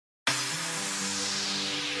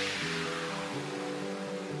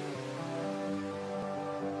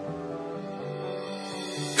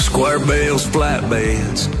Square bills,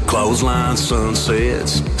 flatbeds, clothesline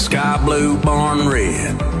sunsets, sky blue, barn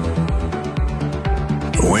red.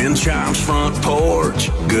 Wind chimes, front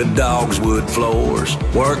porch, good dogs, wood floors,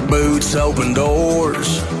 work boots, open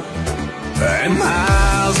doors, and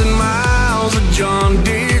miles of John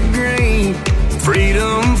Deere green.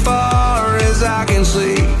 Freedom far as I can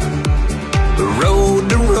see, the road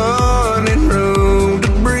to run and room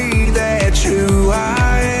to breathe. That's who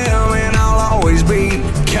I am and I'll always be.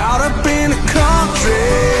 Caught up in the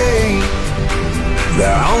country,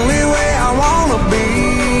 the only way I wanna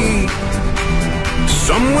be.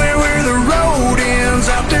 Somewhere where the road ends,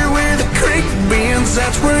 out there where the creek bends,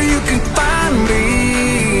 that's where you can find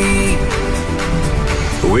me.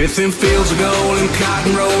 With them fields of gold and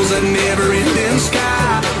cotton rolls, that never-ending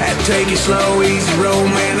sky, that take it slow, easy road,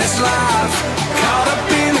 man, that's life. Caught up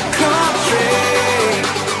in the country,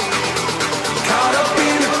 caught up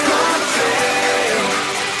in the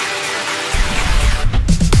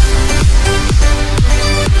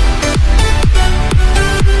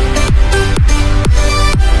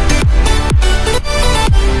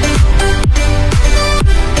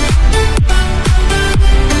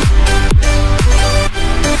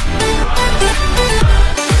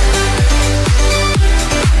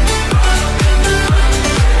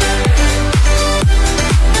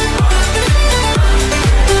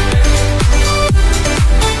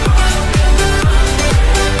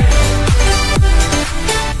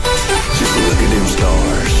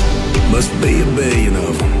be a billion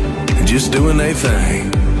of them, just doing their thing,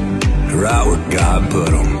 right where God put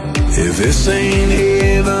them. If this ain't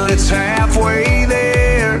heaven, it's halfway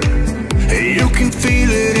there. You can feel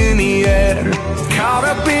it in the air. Caught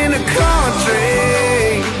up in the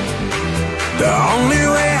country, the only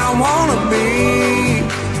way I wanna be.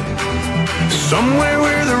 Somewhere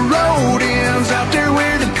where the road ends, out there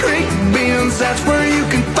where the creek bends, that's where you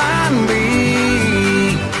can find me.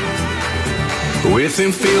 With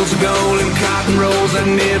them fields of gold and cotton rolls, that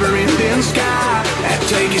never-ending sky, that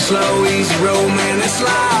take it slow, easy road, man, that's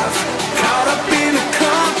life. Caught up in the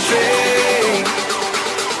country,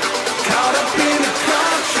 caught up in the country.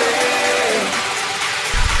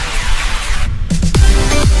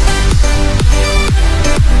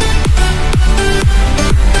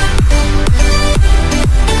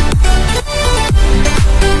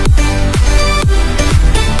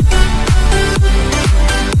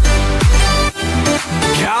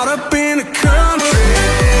 Caught up in the country,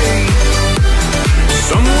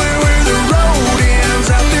 somewhere where the road ends,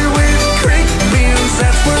 out there where the creek bends,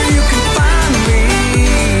 that's where you can find me.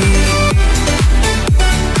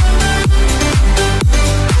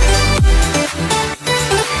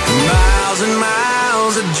 Miles and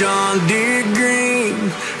miles of John Deere green,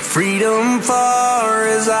 freedom far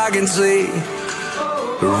as I can see.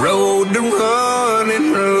 The road to run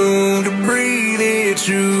and room to breathe, it's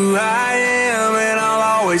who I am and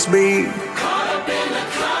I'll always be. Caught up in the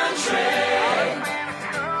country,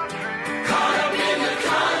 caught up in the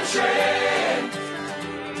country,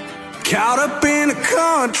 Caught up in the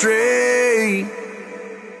country.